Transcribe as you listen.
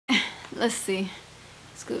let's see.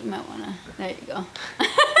 Scoot might wanna. There you go.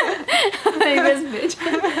 Like this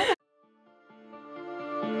bitch.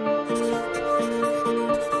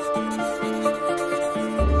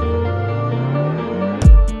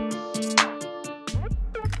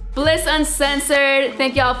 Bliss Uncensored.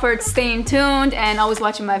 Thank y'all for staying tuned and always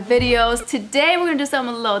watching my videos. Today we're gonna do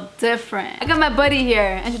something a little different. I got my buddy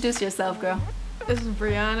here. Introduce yourself, girl. This is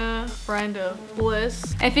Brianna, friend of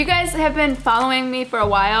Bliss. If you guys have been following me for a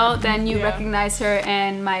while, then you recognize her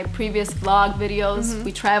in my previous vlog videos.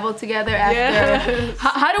 We traveled together after. Yes.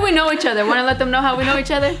 How do we know each other? Want to let them know how we know each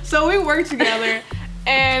other? So we worked together.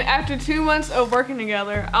 And after 2 months of working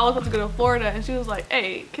together, I was about to go to Florida, and she was like,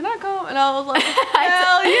 "Hey, can I come?" And I was like,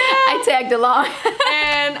 "Hell yeah!" I tagged along.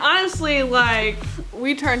 And honestly, like,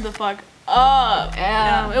 we turned the fuck up.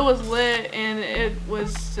 Yeah. It was lit, and it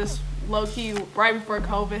was just low-key right before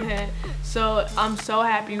COVID hit. So I'm so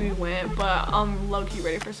happy we went, but I'm low-key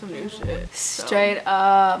ready for some new shit. So. Straight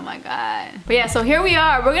up, my god. But yeah, so here we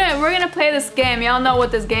are. We're gonna play this game. Y'all know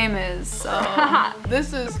what this game is. So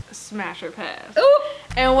this is Smash or Pass. Ooh.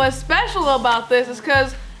 And what's special about this is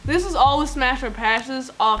because this is all the Smash or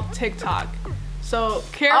Passes off TikTok. So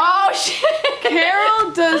Carol,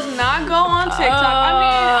 Carol does not go on TikTok.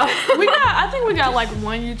 I mean, I think we got like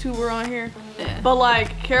one YouTuber on here, but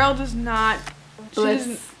like Carol does not.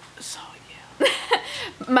 Bliss. So yeah.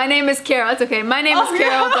 My name is Carol. It's okay. My name is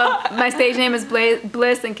Carol, but my stage name is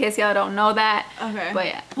Bliss. In case y'all don't know that. Okay. But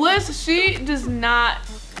yeah, Bliss. She does not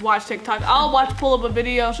watch TikTok. I'll pull up a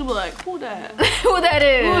video. She'll be like, "Who that? Who that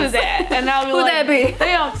is? Who is that?" And I'll be who like, that be?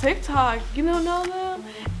 "They on TikTok. You don't know them?"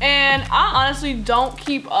 And I honestly don't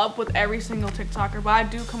keep up with every single TikToker, but I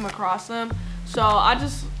do come across them. So I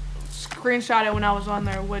just screenshotted when I was on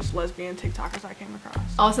there which lesbian TikTokers I came across.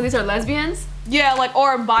 Oh, so these are lesbians? Yeah, like,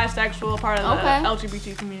 or bisexual, part of the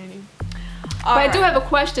LGBT community. But I do have a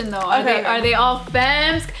question though. Are they all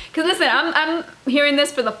femmes? Cause listen, I'm hearing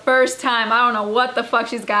this for the first time. I don't know what the fuck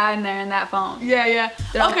she's got in there in that phone. Yeah.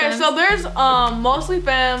 Okay, so there's mostly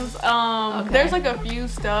femmes. There's like a few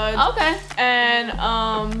studs. Okay. And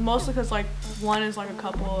mostly cause like one is like a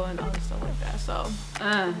couple and other stuff like that. So.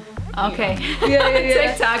 Okay. Yeah.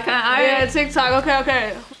 TikTok, huh? Yeah, TikTok.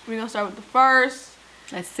 Okay. We're gonna start with the first.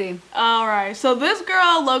 Let's see. All right. So this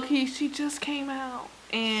girl, low-key, she just came out.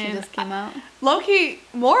 And she just came out? Low-key,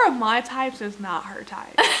 more of my types is not her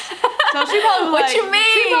type. So she probably what you mean?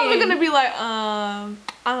 She's probably gonna be like, I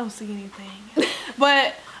don't see anything.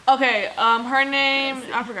 But okay, her name,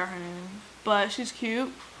 I forgot her name, but she's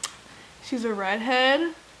cute. She's a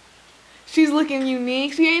redhead. She's looking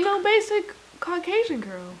unique. She ain't no basic Caucasian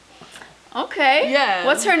girl. Okay. Yeah.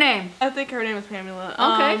 What's her name? I think her name is Pamela.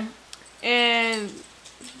 Okay. And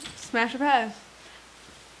Smash or Pass.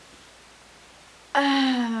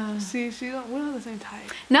 See, we don't have the same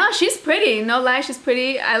type. No, she's pretty. No lie, she's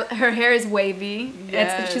pretty. Her hair is wavy.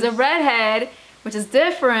 Yes. She's a redhead, which is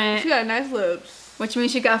different. She got nice lips. Which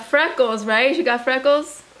means she got freckles, right? She got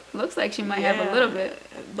freckles? Looks like she might have a little bit.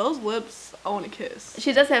 Those lips, I want to kiss.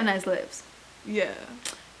 She does have nice lips. Yeah.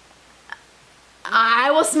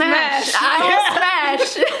 I will smash. I will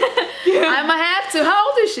smash. I'ma have to. How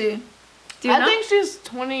old is she? I think she's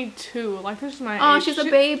 22. Like, this is my age. Oh, she's a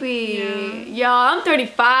baby. Yeah. Y'all, I'm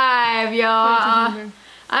 35, y'all.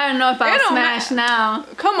 I don't know if I'll smash now.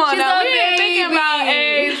 Come on, now. We ain't thinking about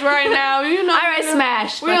age right now. You know. All right,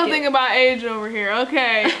 smash. We don't think about age over here.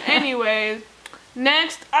 Okay. Anyways,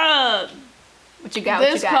 next up. What you got?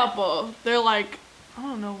 This couple. They're like, I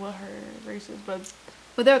don't know what her race is, but.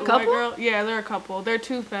 Well, they're a couple? Yeah, they're a couple. They're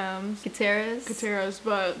two femmes. Kateras,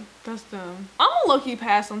 but that's them. I'm a low-key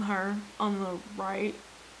pass on her on the right.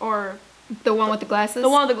 Or... The one with the glasses? The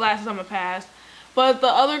one with the glasses, I'm a pass. But the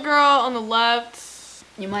other girl on the left...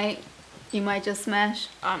 You might just smash?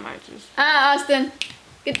 I might just... Austin.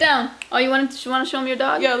 Get down. Oh, you want to show him your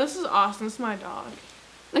dog? Yeah, this is Austin. This is my dog.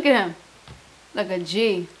 Look at him. Like a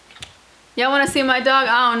G. Y'all want to see my dog?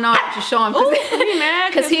 I don't know. I should show him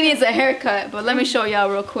because he needs a haircut. But let me show y'all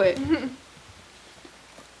real quick.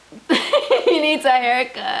 He needs a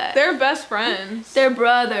haircut. They're best friends. They're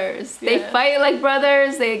brothers. Yeah. They fight like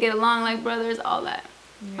brothers. They get along like brothers. All that.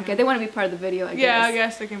 Yeah. Okay, they want to be part of the video, I guess. Yeah, I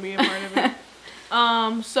guess they can be a part of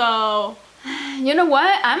it. So... You know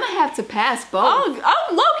what? I'm going to have to pass both.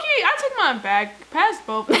 I'm low-key. I take mine back. Pass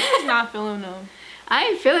both. I'm just not feeling them. I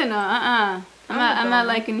ain't feeling them. I'm not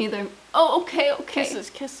liking either. Oh, okay.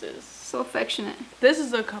 Kisses. So affectionate. This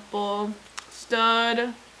is a couple.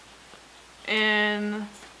 Stud and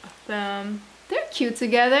them. They're cute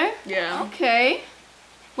together. Yeah. Okay.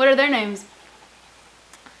 What are their names?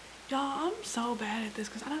 Y'all, I'm so bad at this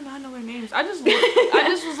because I don't know their names. I just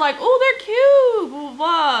was like, oh, they're cute, blah, blah,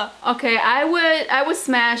 blah. Okay, I would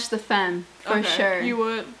smash the femme for sure. You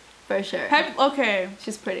would? For sure.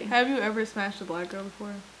 She's pretty. Have you ever smashed a black girl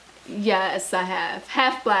before? Yes, I have.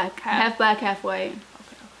 Half black, half white.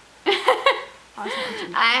 Okay. I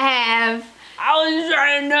have. I was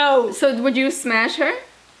trying to know. So would you smash her?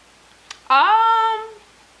 I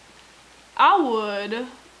would,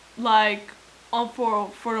 like,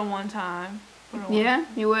 for the one time. Yeah,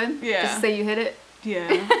 you would? Yeah. Just say you hit it? Yeah.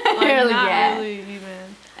 Like, not really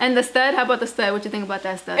even. And the stud? How about the stud? What you think about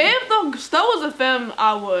that stud? If the stud was a femme,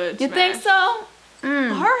 I would. You think so?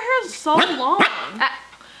 Her hair's so long.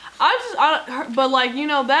 But like, you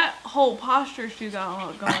know, that whole posture she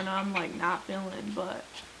got going on, I'm like not feeling. But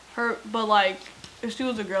like, if she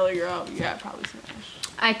was a girly girl, yeah, I'd probably smash.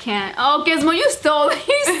 I can't. Oh, Gizmo, you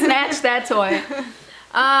snatched that toy.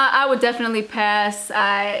 I would definitely pass.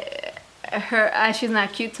 She's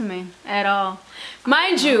not cute to me at all.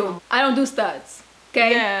 Mind you, I don't do studs.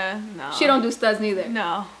 Okay? Yeah, no. She don't do studs neither.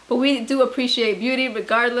 No. But we do appreciate beauty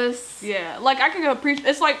regardless. Yeah, like I can appreciate.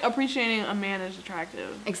 It's like appreciating a man that's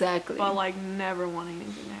attractive. Exactly. But like never wanting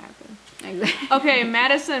anything to happen. Exactly. Okay,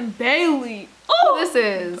 Madison Bailey. Oh, this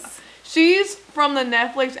is. She's from the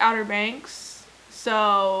Netflix Outer Banks.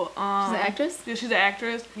 So, she's an actress? Yeah, she's an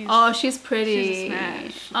actress. Oh, she's pretty. She's a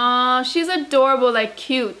smash. Oh, she's adorable, like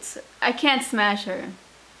cute. I can't smash her.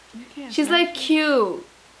 You can't she's like cute.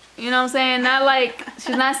 You know what I'm saying? Not like,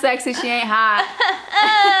 she's not sexy, she ain't hot.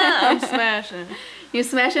 I'm smashing. You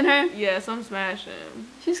smashing her? Yes, I'm smashing.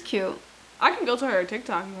 She's cute. I can go to her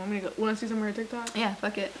TikTok. You want me to go? Want to see some of her TikTok? Yeah,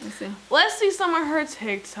 fuck it. Let's see. Let's see some of her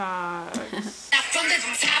TikToks.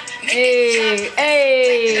 Hey,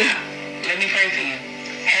 hey. Let me pray for you.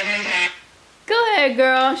 Heavenly Father. Go ahead,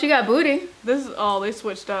 girl. She got booty. This is all they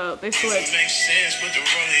switched up. They switched. Makes sense, put the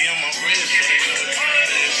rollie on my wrist.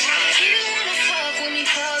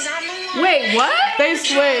 Wait, what? They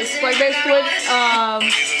switched. Like they switched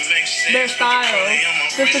their style.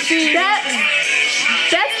 Just to see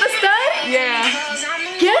that's the stud? Yeah.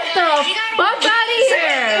 Get the fuck out of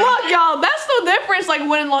here. Look, y'all, that's the difference. Like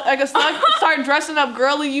when like a stud start dressing up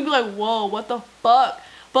girly, you be like, whoa, what the fuck?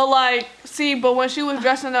 But like, but when she was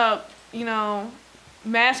dressing up, you know,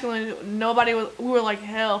 masculine, we were like,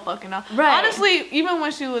 hell fucking nah. Right. Honestly, even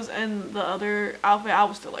when she was in the other outfit, I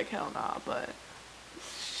was still like, hell nah, but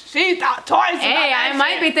she thought twice about that I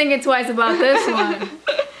might be thinking twice about this one.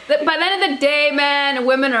 By the end of the day, man,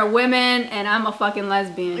 women are women, and I'm a fucking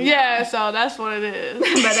lesbian. Yeah, so that's what it is.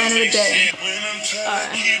 By the end of the day.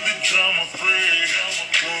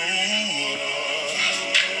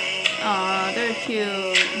 Aw, they're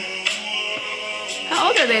cute. How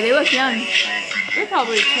old are they? They look young. They're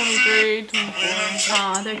probably 23, 24.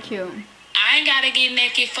 Aw, they're cute. I ain't gotta get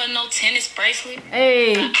naked for no tennis bracelet.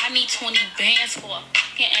 Hey. I need 20 bands for a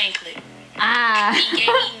fucking anklet. Ah. He gave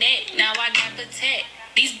me neck, now I got the tech.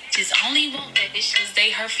 These bitches only want that bitch cause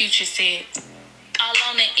they her future said. All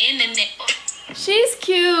on the internet. She's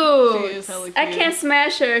cute. She is hella cute. I can't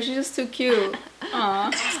smash her. She's just too cute.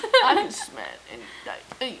 Aw. I can smash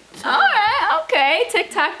anything. Alright, okay.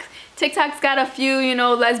 TikTok's got a few, you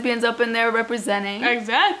know, lesbians up in there representing.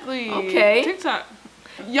 Exactly. Okay. TikTok.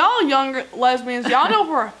 Y'all younger lesbians, y'all know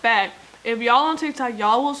for a fact, if y'all on TikTok,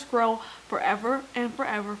 y'all will scroll forever and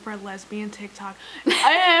forever for lesbian TikTok.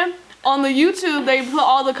 And on the YouTube, they put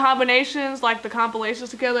all the combinations, like the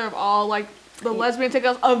compilations together of all like the lesbian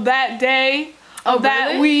TikToks of that day, of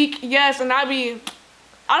that week. Yes, and I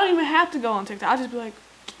don't even have to go on TikTok. I'll just be like,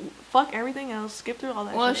 fuck everything else, skip through all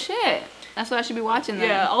that Well, shit. shit. That's what I should be watching then.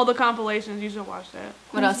 Yeah, all the compilations, you should watch that.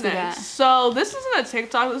 What else we got? So this isn't a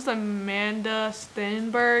TikTok, this is Amanda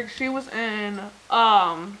Stenberg. She was in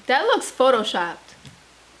That looks photoshopped.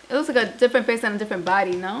 It looks like a different face and a different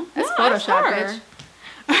body, no? That's photoshopped, bitch.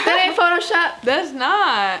 That ain't photoshopped? That's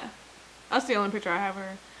not. That's the only picture I have of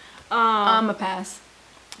her. I'm a pass.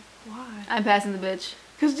 Why? I'm passing the bitch.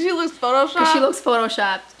 Cause she looks photoshopped? Cause she looks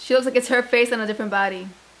photoshopped. She looks like it's her face and a different body.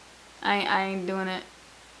 I ain't doing it.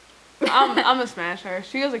 I'm gonna smash her.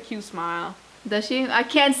 She has a cute smile. Does she? I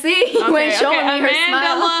can't see. You ain't showing me her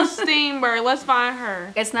smile. Amanda Stenberg. Let's find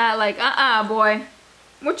her. It's not like, boy.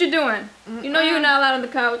 What you doing? You know you're not allowed on the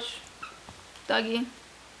couch. Dougie.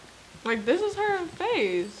 Like, this is her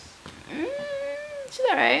face. She's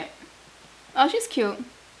alright. Oh, she's cute.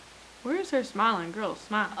 Where's her smiling girl?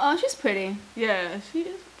 Smile. Oh, she's pretty. Yeah, she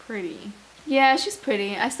is pretty. Yeah, she's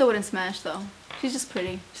pretty. I still wouldn't smash, though. She's just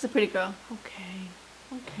pretty. She's a pretty girl. Okay.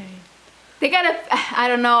 They gotta, I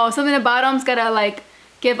don't know, something about them's gotta, like,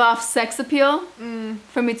 give off sex appeal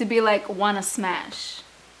for me to be, like, wanna smash.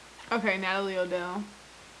 Okay, Natalie Odell.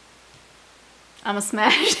 I'm a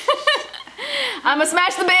smash. I'ma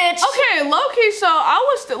smash the bitch. Okay, low key. So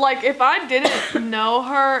I was like, if I didn't know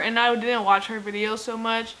her and I didn't watch her videos so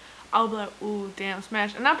much, I would be like, ooh, damn,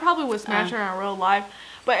 smash. And I probably would smash her in real life.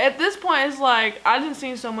 But at this point, it's like I didn't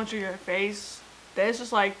see so much of your face that it's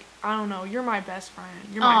just like, I don't know, you're my best friend.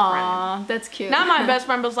 You're my friend. That's cute. Not my best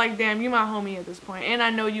friend, but it's like, damn, you my homie at this point. And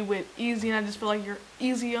I know you with Easy, and I just feel like you're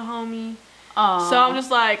Easy a homie. Aww. So I'm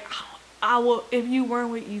just like, I will, if you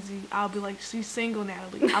weren't with Easy, I'll be like, she's single,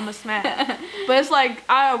 Natalie. I'm a smash. But it's like,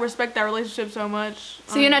 I respect that relationship so much.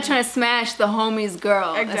 So you're not trying to smash the homie's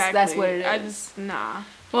girl. Exactly. That's what it is. I just, nah.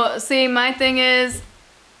 Well, see, my thing is,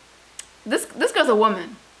 this girl's a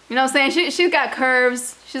woman. You know what I'm saying? She's got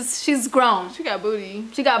curves. She's grown. She got booty.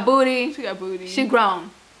 She got booty. She got booty. She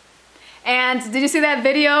grown. And did you see that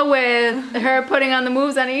video with her putting on the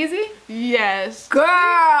moves on Easy? Yes. Girl!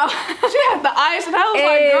 She had the ice, and I was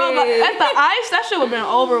like, girl, at the ice, that shit would have been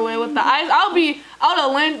over with the ice. I would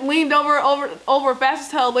have leaned over fast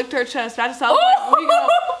as hell, licked her chest, fast as hell.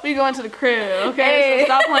 Like, we go into the crib, okay? So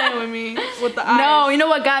stop playing with me with the ice. No, you know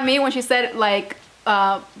what got me when she said, like,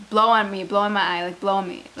 blow on me, blow in my eye, like blow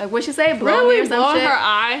me. Like what'd she say? Blow me or some blow shit? in her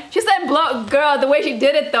eye? She said blow, girl, the way she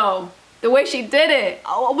did it though. The way she did it.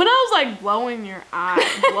 When I was like, blow in your eye,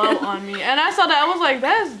 blow on me. And I saw that, I was like,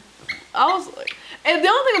 and the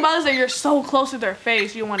only thing about it is that you're so close to their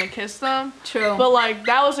face, you want to kiss them. True. But like,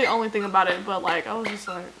 that was the only thing about it. But like, I was just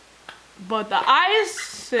like, but the eyes,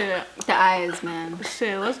 shit. The eyes, man.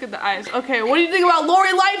 Shit, let's get the eyes. Okay, what do you think about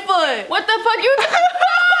Lori Lightfoot? What the fuck you bitch!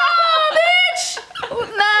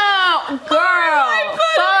 No, girl.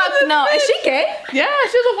 Fuck no. Is she gay? Yeah,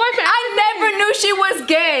 she's a white fan. I never knew she was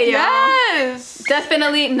gay. Yes.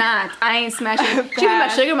 Definitely not. I ain't smashing. She be my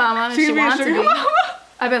sugar mama. She wants to be.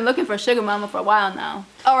 I've been looking for a sugar mama for a while now.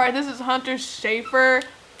 All right, this is Hunter Schafer.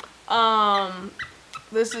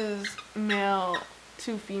 This is male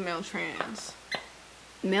to female trans.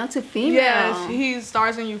 Male to female. Yes, he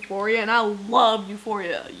stars in Euphoria, and I love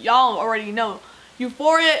Euphoria. Y'all already know.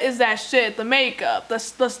 Euphoria is that shit, the makeup, the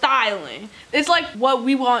styling. It's like what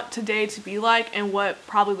we want today to be like and what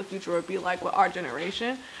probably the future would be like with our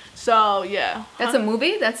generation. So, yeah. That's a movie?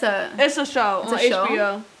 It's a show on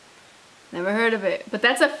HBO. Never heard of it. But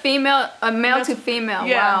that's a male to female.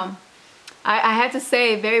 Yeah. Wow. I have to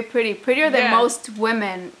say, very pretty. Prettier than most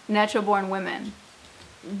women, natural born women.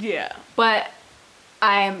 Yeah. But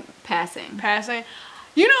I am passing. Passing.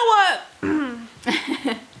 You know what?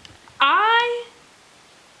 I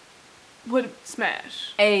would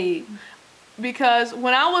smash. Because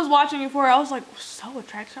when I was watching Euphoria, I was like, so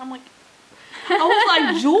attractive. I was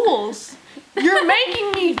like, Jules, you're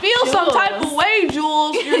making me feel some type of way,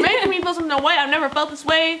 Jules. You're making me feel some way. I've never felt this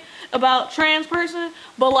way about trans person.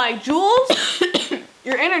 But like, Jules,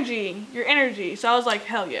 your energy. So I was like,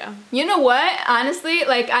 hell yeah. You know what? Honestly,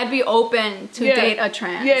 like, I'd be open to date a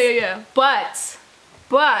trans. Yeah. But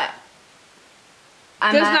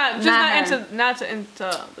I'm not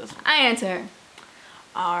into this. I into her.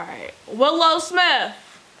 All right, Willow Smith.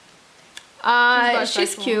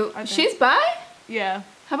 She's cute. She's bi? Yeah.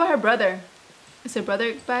 How about her brother? Is her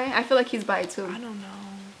brother bi? I feel like he's bi too. I don't know.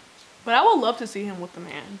 But I would love to see him with the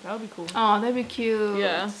man. That would be cool. Oh, that'd be cute.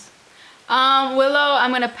 Yeah. Willow,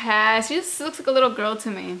 I'm gonna pass. She just looks like a little girl to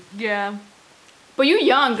me. Yeah. But you're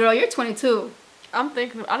young, girl. You're 22. I'm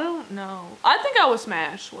thinking. I don't know. I think I would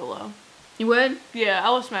smash Willow. You would? Yeah, I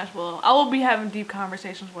would smash Willow. I will be having deep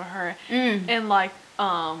conversations with her in like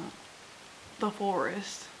the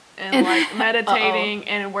forest and like meditating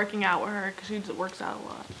and working out with her because she just works out a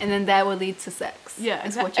lot. And then that would lead to sex. Yeah,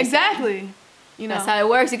 exactly. You know, that's how it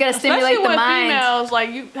works. You gotta stimulate the mind. Females, like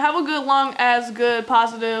you have a good,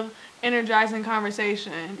 positive, energizing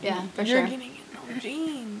conversation. Yeah, for sure. You're getting in those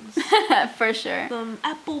jeans. For sure. Some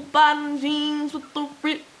apple bottom jeans with the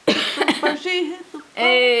rip. First she hit the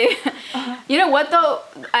Hey. You know what though?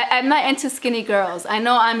 I'm not into skinny girls. I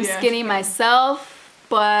know I'm skinny myself,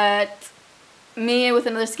 but me with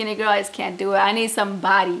another skinny girl, I just can't do it. I need some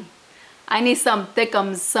body. I need some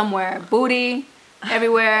thickums somewhere. Booty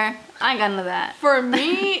everywhere. I ain't got none of that. For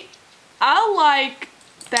me, I like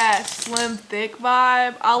that slim thick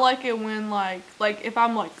vibe. I like it when like if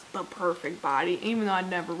I'm like the perfect body, even though I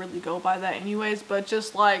never really go by that anyways, but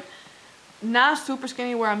just like not super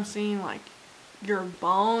skinny where I'm seeing like your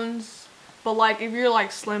bones, but like if you're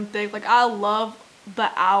like slim thick, like I love the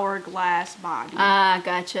hourglass body. Ah,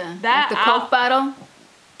 gotcha. That like the Coke bottle?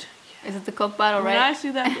 Is it the Coke bottle, right? When I see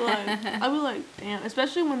that, I'll be like, damn.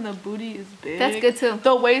 Especially when the booty is big. That's good too.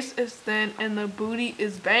 The waist is thin and the booty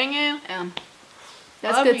is banging. Yeah.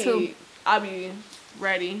 That's good too. I'll be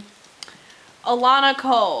ready. Alana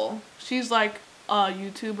Cole. She's like a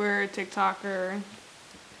YouTuber, TikToker.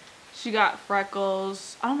 She got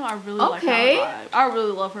freckles. I don't know. I really like her Okay. vibe. I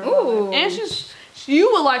really love her Ooh. vibe. And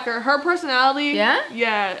you would like her. Her personality. Yeah?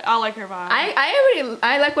 Yeah, I like her vibe.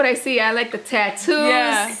 I like what I see. I like the tattoos.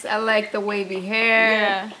 Yeah. I like the wavy hair.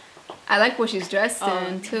 Yeah. I like what she's dressed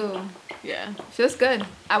in too. Yeah. She looks good.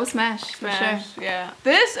 I was smashed for Smash. sure. Yeah.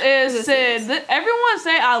 This is Sid. Everyone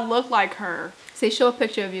say I look like her. Say, show a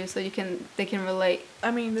picture of you so they can relate.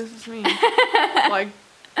 I mean, this is me. like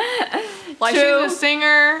True. she's a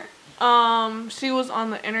singer. She was on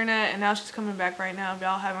the internet and now she's coming back right now. If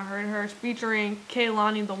y'all haven't heard her, it's featuring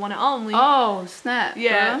Kehlani, the one and only. Oh snap!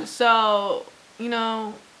 Yeah. Girl. So you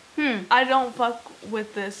know, I don't fuck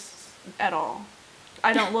with this at all.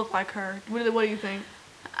 I don't look like her. What do you think?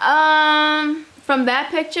 From that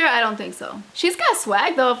picture, I don't think so. She's got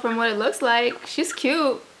swag though, from what it looks like. She's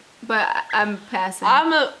cute, but I'm passing.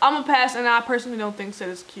 I'm a pass, and I personally don't think Sid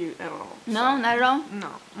is cute at all. No, not at all. No.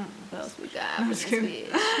 What else we got? for this bitch?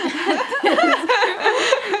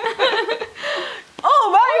 Oh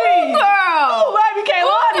baby, Girl. oh baby,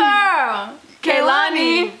 Kehlani. Girl.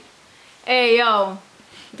 Kehlani. Hey yo,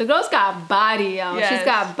 the girl's got body, yo. Yes. She's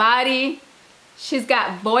got body. She's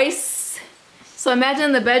got voice. So imagine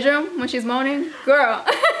in the bedroom when she's moaning, girl.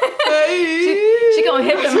 she gonna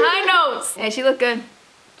hit them high notes. Hey, she look good.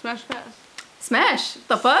 Smash pass. Smash.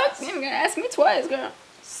 The fuck? You ain't gonna ask me twice, girl.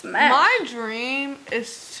 Smash. My dream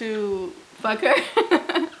is to Fuck her.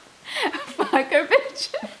 Fuck her, bitch.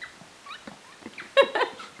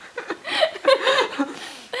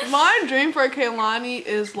 My dream for Kehlani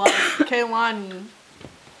is like Kehlani.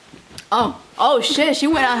 Oh shit, she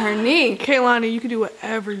went on her knee. Kehlani, you can do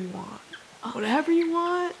whatever you want. Whatever you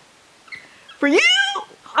want. For you,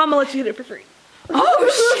 I'm gonna let you hit it for free.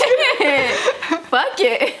 Oh shit. Fuck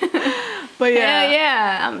it. But yeah.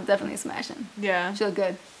 Yeah, I'm definitely smashing. Yeah. She look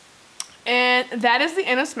good. And that is the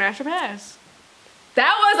end of Smash or Pass.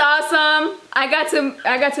 That was awesome. I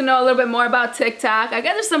got to know a little bit more about TikTok. I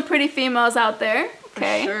guess there's some pretty females out there.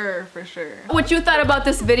 Okay. For sure. What you thought about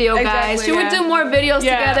this video, guys? Exactly, Should we do more videos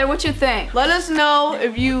Yeah. together? What you think? Let us know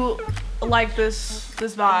if you like this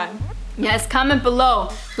vibe. Yes, comment below.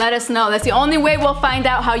 Let us know. That's the only way we'll find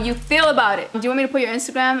out how you feel about it. Do you want me to put your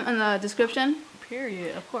Instagram in the description?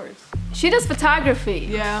 Period, of course. She does photography.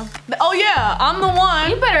 Yeah. Oh yeah, I'm the one.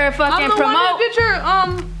 You better fucking I'm the promote. one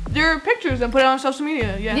who did your pictures and put it on social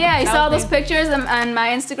media. Yeah. Yeah, you that saw was those me. pictures on my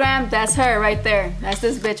Instagram? That's her right there. That's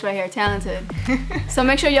this bitch right here, talented. So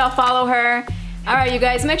make sure y'all follow her. All right, you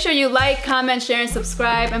guys, make sure you like, comment, share, and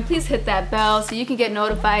subscribe. And please hit that bell so you can get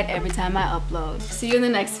notified every time I upload. See you in the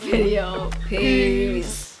next video.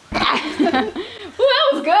 Peace. Ooh, that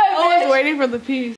was good, I was bitch. waiting for the peace.